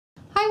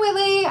Hi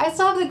Whitley, I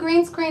still have the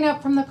green screen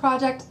up from the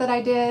project that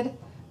I did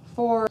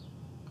for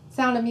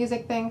Sound of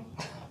Music thing.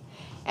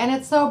 And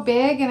it's so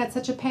big and it's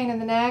such a pain in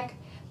the neck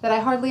that I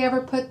hardly ever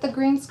put the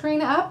green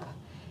screen up.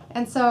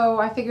 And so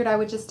I figured I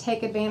would just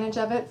take advantage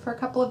of it for a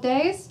couple of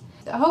days.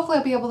 Hopefully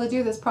I'll be able to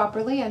do this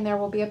properly and there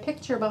will be a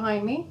picture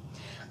behind me.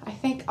 I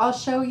think I'll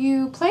show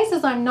you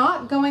places I'm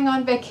not going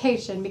on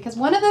vacation, because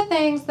one of the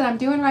things that I'm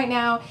doing right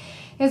now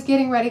is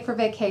getting ready for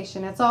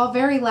vacation. It's all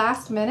very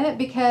last minute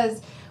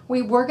because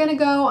we were going to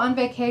go on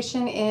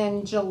vacation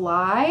in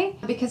July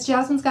because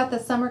Jasmine's got the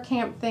summer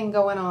camp thing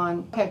going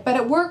on. Okay, but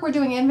at work we're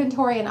doing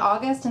inventory in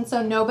August, and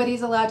so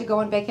nobody's allowed to go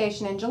on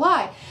vacation in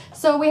July.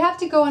 So we have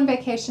to go on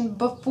vacation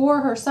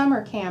before her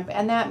summer camp,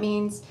 and that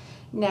means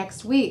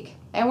next week.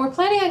 And we're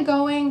planning on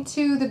going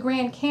to the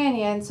Grand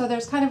Canyon, so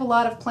there's kind of a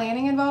lot of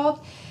planning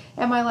involved,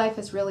 and my life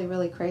is really,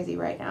 really crazy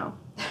right now.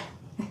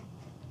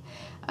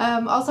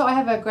 Also, I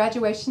have a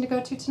graduation to go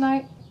to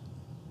tonight.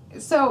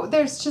 So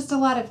there's just a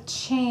lot of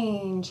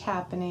change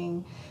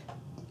happening.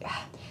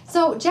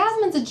 So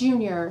Jasmine's a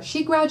junior.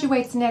 She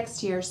graduates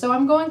next year. So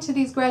I'm going to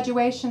these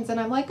graduations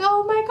and I'm like,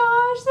 oh my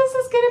gosh, this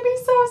is going to be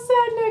so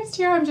sad next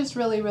year. I'm just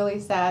really,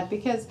 really sad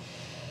because,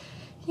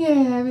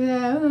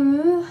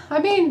 yeah, I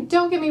mean,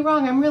 don't get me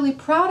wrong. I'm really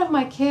proud of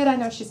my kid. I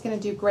know she's going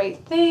to do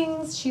great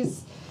things.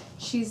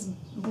 She's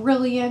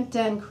brilliant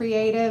and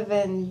creative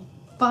and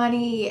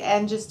funny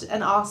and just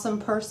an awesome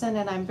person,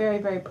 and I'm very,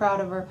 very proud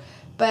of her.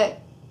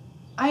 But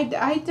I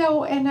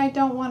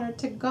don't want her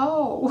to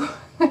go.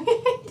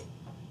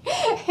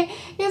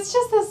 It's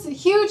just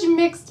this huge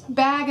mixed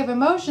bag of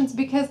emotions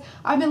because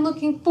I've been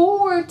looking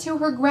forward to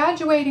her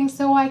graduating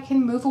so I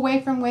can move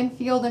away from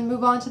Winfield and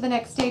move on to the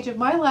next stage of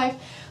my life.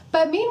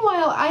 But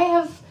meanwhile, I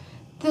have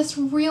this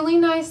really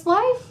nice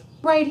life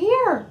right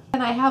here.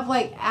 And I have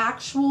like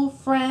actual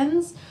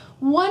friends,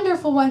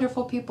 wonderful,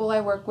 wonderful people I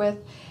work with.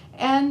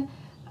 And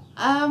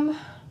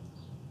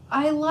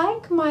I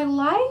like my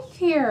life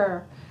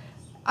here.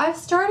 I've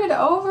started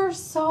over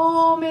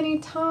so many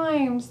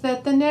times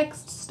that the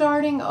next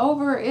starting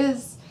over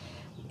it's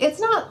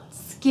not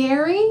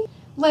scary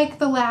like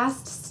the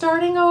last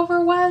starting over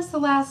was. The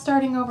last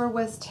starting over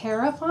was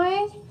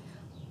terrifying,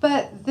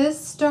 but this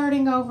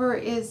starting over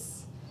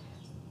is,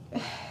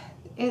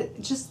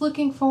 just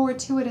looking forward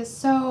to it is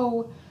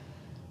so,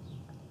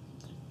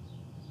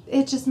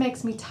 it just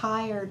makes me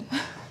tired.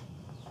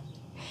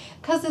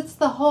 Because it's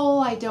the whole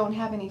I don't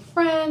have any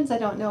friends, I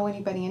don't know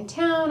anybody in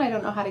town, I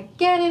don't know how to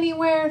get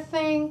anywhere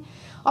thing.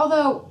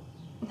 Although,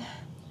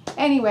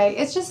 anyway,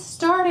 it's just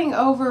starting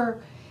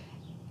over.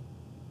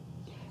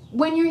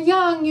 When you're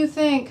young, you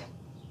think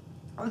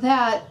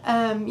that,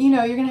 you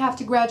know, you're going to have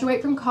to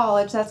graduate from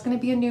college. That's going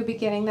to be a new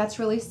beginning. That's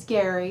really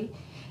scary.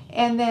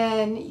 And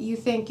then you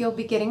think you'll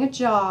be getting a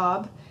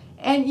job.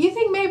 And you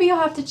think maybe you'll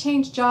have to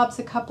change jobs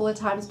a couple of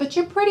times. But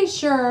you're pretty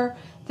sure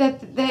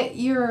that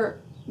you're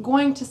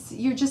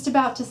just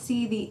about to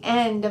see the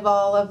end of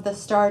all of the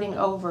starting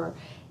over,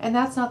 and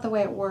that's not the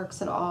way it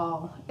works at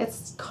all.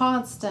 It's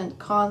constant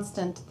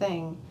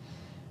thing.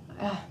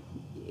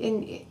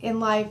 In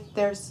life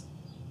there's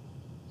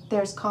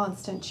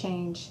constant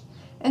change,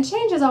 and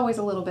change is always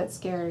a little bit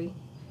scary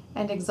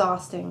and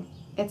exhausting.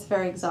 It's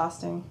very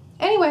exhausting.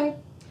 Anyway,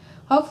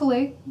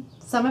 hopefully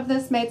some of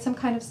this made some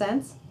kind of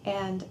sense,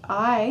 and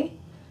I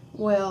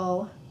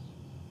will,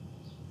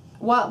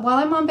 while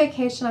I'm on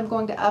vacation, I'm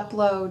going to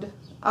upload.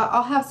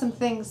 I'll have some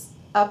things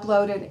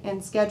uploaded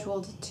and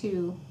scheduled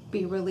to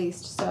be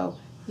released, so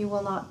you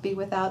will not be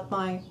without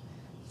my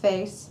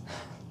face.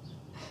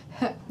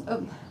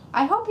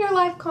 I hope your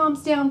life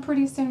calms down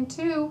pretty soon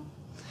too.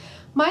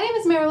 My name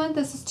is Marilyn,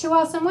 this is Two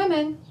Awesome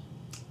Women,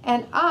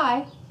 and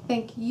I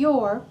think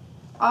you're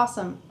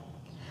awesome.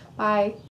 Bye.